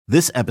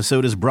This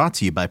episode is brought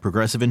to you by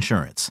Progressive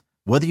Insurance.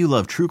 Whether you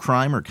love true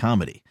crime or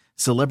comedy,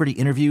 celebrity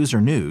interviews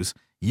or news,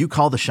 you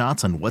call the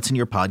shots on what's in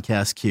your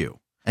podcast queue.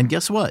 And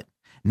guess what?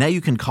 Now you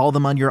can call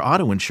them on your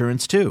auto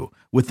insurance too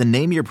with the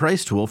Name Your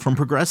Price tool from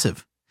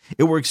Progressive.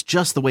 It works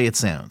just the way it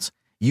sounds.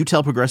 You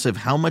tell Progressive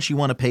how much you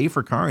want to pay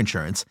for car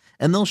insurance,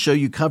 and they'll show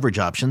you coverage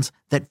options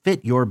that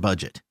fit your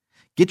budget.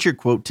 Get your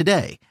quote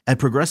today at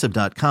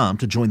Progressive.com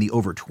to join the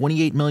over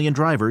 28 million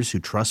drivers who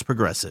trust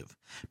Progressive.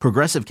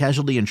 Progressive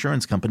Casualty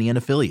Insurance Company and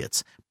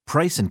Affiliates.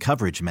 Price and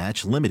coverage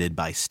match limited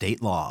by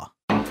state law.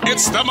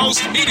 It's the most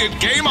heated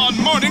game on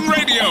morning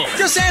radio.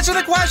 Just answer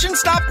the question.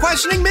 Stop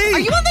questioning me. Are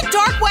you on the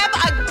dark web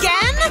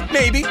again?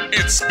 Maybe.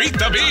 It's Beat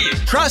the Bee.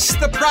 Trust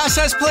the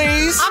process,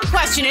 please. I'm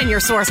questioning your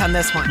source on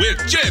this one.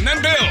 With Jen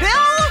and Bill.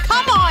 Bill?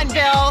 Come on,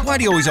 Bill. Why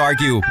do you always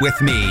argue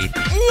with me?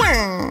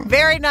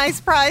 Very nice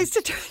prize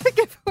to try to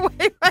give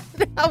away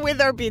right now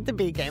with our Beat the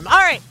Bee game. All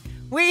right.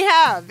 We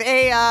have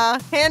a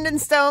hand and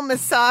stone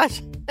massage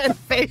and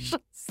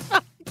facial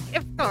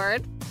gift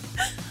card.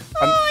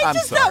 I'm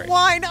just sorry. That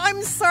wine.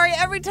 I'm sorry.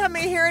 Every time I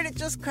hear it, it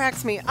just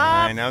cracks me up.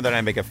 I know that I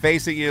make a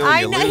face at you.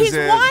 I and know you lose he's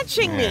it.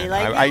 watching me, Yeah,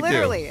 like I he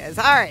literally is.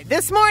 All right,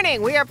 this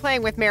morning we are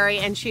playing with Mary,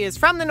 and she is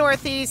from the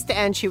Northeast,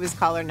 and she was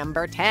caller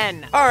number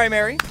 10. All right,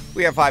 Mary.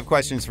 We have 5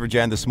 questions for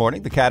Jen this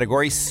morning. The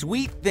category,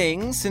 sweet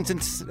things, since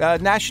it's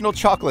National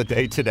Chocolate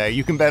Day today.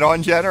 You can bet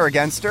on Jen or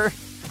against her.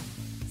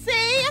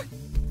 See?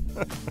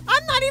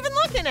 I'm not even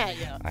looking at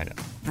you. I know.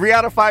 3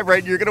 out of 5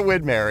 right, you're going to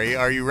win, Mary.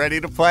 Are you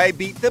ready to play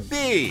Beat the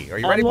Bee? Are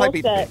you ready to play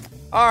Beat the Bee?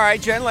 All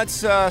right, Jen, let's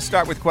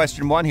start with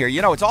question 1 here.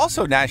 You know, it's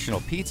also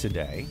National Pizza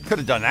Day. Could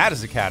have done that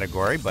as a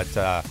category, but,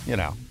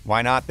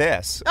 why not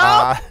this?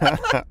 Oh.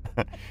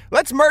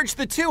 Let's merge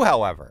the two,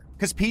 however,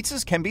 because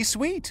pizzas can be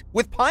sweet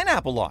with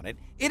pineapple on it.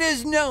 It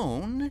is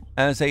known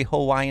as a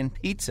Hawaiian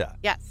pizza.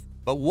 Yes.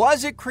 But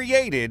was it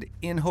created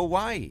in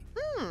Hawaii?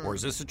 Or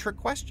is this a trick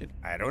question?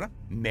 I don't know.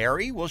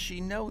 Mary, will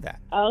she know that?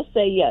 I'll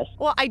say yes.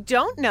 Well, I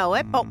don't know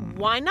it, but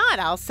why not?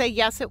 I'll say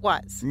yes, it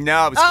was.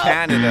 No, it was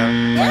Canada.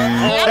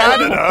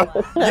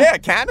 Canada? Yeah,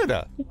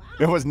 Canada.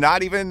 It was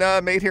not even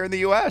made here in the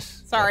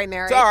U.S. Sorry,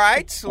 Mary. It's all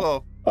right.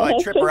 Well, I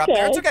trip her up there.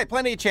 okay. It's okay.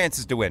 Plenty of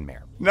chances to win,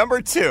 Mary.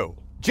 Number 2.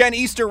 Jen,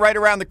 Easter right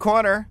around the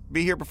corner.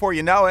 Be here before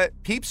you know it.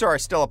 Peeps are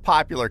still a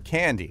popular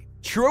candy.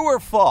 True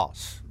or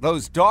false?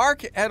 Those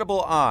dark,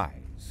 edible eyes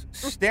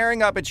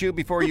staring up at you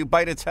before you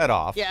bite its head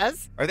off.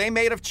 Yes. Are they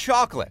made of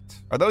chocolate?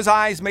 Are those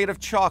eyes made of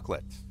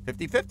chocolate?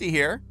 50-50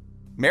 here.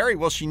 Mary,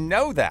 will she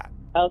know that?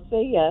 I'll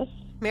say yes.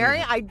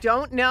 Mary, I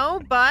don't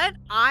know, but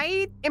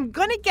I am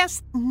going to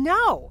guess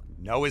no.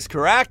 No is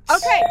correct.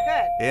 Okay,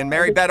 good. And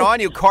Mary, bet on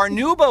you.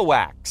 Carnauba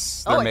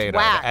wax. They're Oh, it's made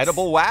wax. of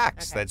edible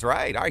wax. Okay. That's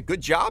right. All right,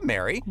 good job,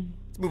 Mary.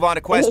 Let's move on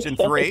to question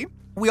 3.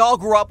 We all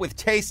grew up with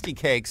tasty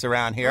cakes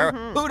around here.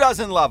 Who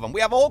doesn't love them?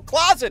 We have a whole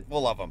closet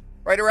full of them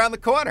right around the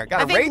corner.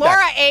 Got I to think rate Laura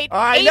that. ate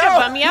I 8 know.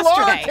 of them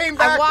yesterday. Laura came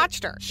back. I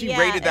watched her. She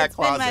rated that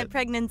closet. It's been my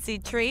pregnancy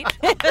treat.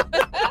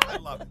 I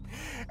love it.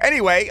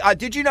 Anyway,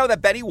 did you know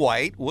that Betty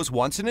White was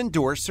once an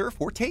endorser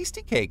for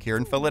Tasty Cake here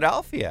in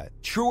Philadelphia?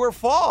 True or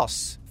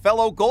false?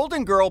 Fellow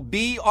Golden Girl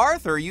Bea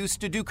Arthur used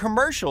to do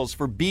commercials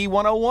for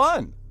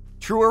B101.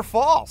 True or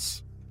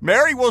false?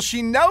 Mary, will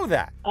she know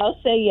that? I'll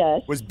say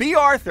yes. Was Bea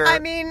Arthur I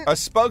mean- a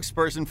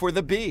spokesperson for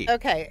the Bee?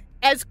 Okay.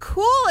 As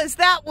cool as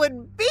that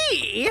would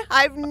be,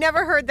 I've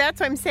never heard that,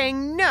 so I'm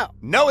saying no.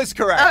 No is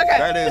correct. Okay.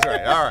 That is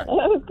right. All right.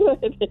 Oh,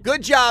 good.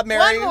 Good job,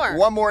 Mary.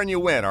 One more. And you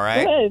win, all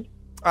right? Good.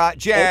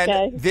 Jen,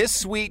 Okay. this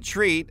sweet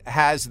treat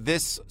has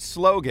this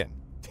slogan,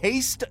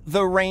 Taste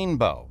the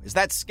Rainbow. Is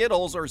that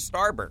Skittles or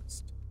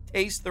Starburst?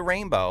 Taste the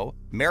Rainbow.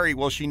 Mary,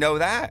 will she know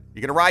that?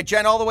 You going to ride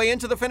Jen all the way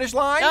into the finish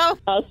line? Oh,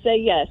 I'll say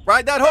yes.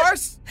 Ride that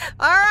horse?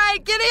 all right.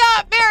 Giddy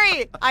up,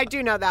 Mary. I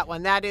do know that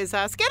one. That is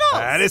Skittles.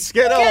 That is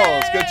Skittles.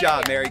 Yay. Good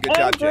job, Mary. Good Oh,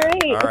 job, Jen.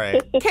 great. All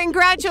right.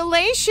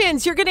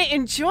 Congratulations. You're going to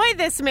enjoy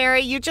this, Mary.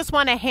 You just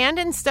won a Hand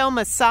and Stone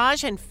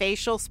massage and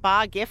facial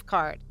spa gift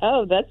card.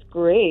 Oh, that's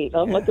great.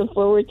 I'm looking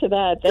forward to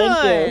that.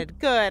 Thank you.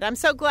 Good. I'm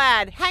so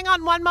glad. Hang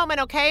on one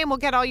moment, okay? And we'll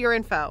get all your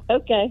info.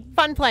 Okay.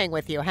 Fun playing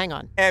with you. Hang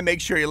on. And make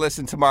sure you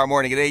listen tomorrow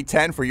morning at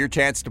 8:10 for your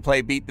chance to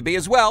play Beat the Bee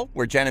as well.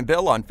 We're Jen and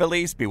Bill on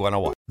Phillies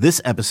B101. This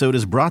episode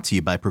is brought to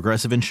you by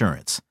Progressive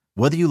Insurance.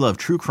 Whether you love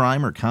true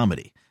crime or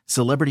comedy,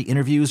 celebrity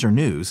interviews or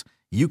news,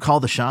 you call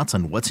the shots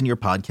on what's in your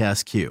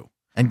podcast queue.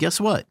 And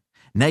guess what?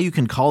 Now you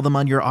can call them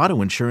on your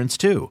auto insurance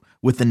too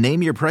with the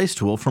Name Your Price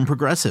tool from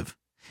Progressive.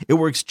 It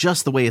works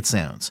just the way it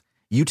sounds.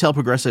 You tell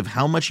Progressive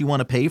how much you want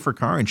to pay for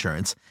car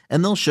insurance,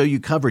 and they'll show you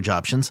coverage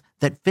options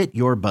that fit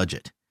your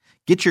budget.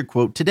 Get your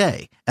quote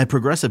today at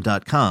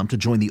Progressive.com to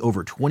join the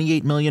over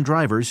 28 million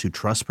drivers who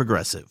trust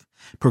Progressive.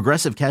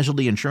 Progressive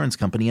Casualty Insurance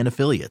Company and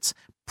Affiliates.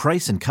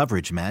 Price and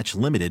coverage match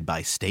limited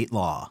by state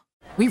law.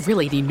 We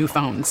really need new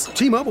phones.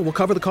 T-Mobile will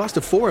cover the cost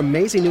of 4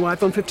 amazing new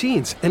iPhone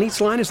 15s, and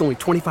each line is only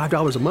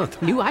 $25 a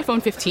month. New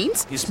iPhone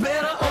 15s? It's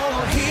better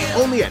over here.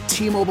 Only at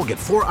T-Mobile, get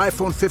 4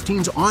 iPhone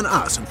 15s on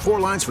us and 4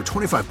 lines for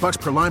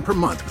 $25 per line per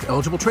month with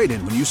eligible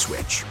trade-in when you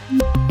switch.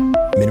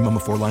 Minimum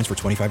of 4 lines for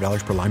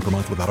 $25 per line per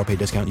month with autopay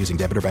discount using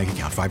debit or bank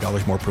account.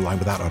 $5 more per line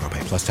without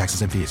autopay, plus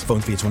taxes and fees. Phone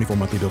fee at 24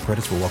 monthly bill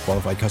credits for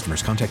well-qualified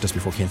customers. Contact us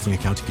before canceling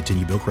account to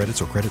continue bill credits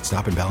or credit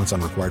stop and balance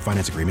on required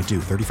finance agreement due.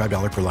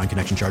 $35 per line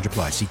connection charge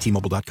applies. See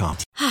T-Mobile.com.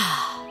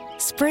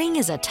 Spring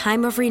is a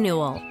time of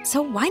renewal,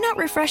 so why not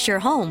refresh your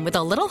home with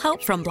a little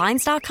help from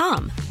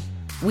Blinds.com?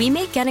 We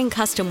make getting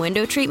custom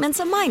window treatments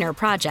a minor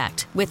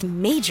project with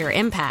major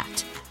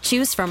impact.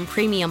 Choose from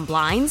premium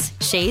blinds,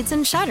 shades,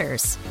 and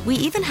shutters. We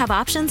even have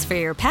options for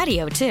your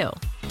patio, too.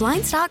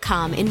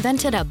 Blinds.com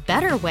invented a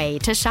better way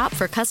to shop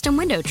for custom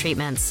window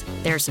treatments.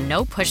 There's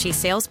no pushy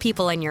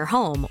salespeople in your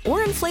home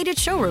or inflated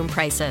showroom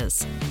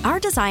prices. Our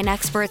design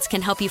experts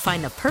can help you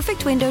find the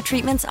perfect window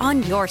treatments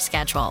on your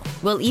schedule.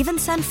 We'll even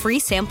send free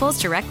samples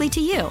directly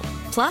to you.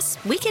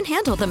 Plus, we can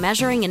handle the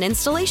measuring and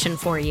installation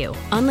for you.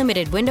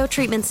 Unlimited window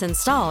treatments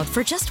installed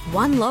for just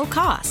one low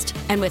cost.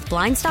 And with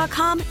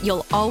Blinds.com,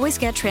 you'll always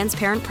get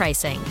transparent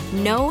pricing.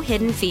 No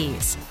hidden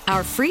fees.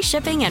 Our free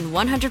shipping and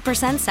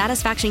 100%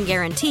 satisfaction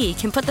guarantee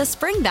can put the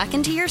spring back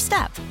into your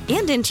step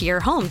and into your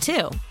home,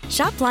 too.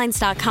 Shop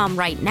Blinds.com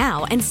right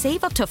now and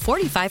save up to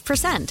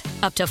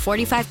 45%. Up to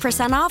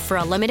 45% off for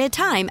a limited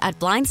time at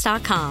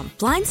Blinds.com.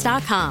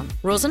 Blinds.com.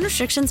 Rules and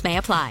restrictions may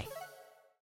apply.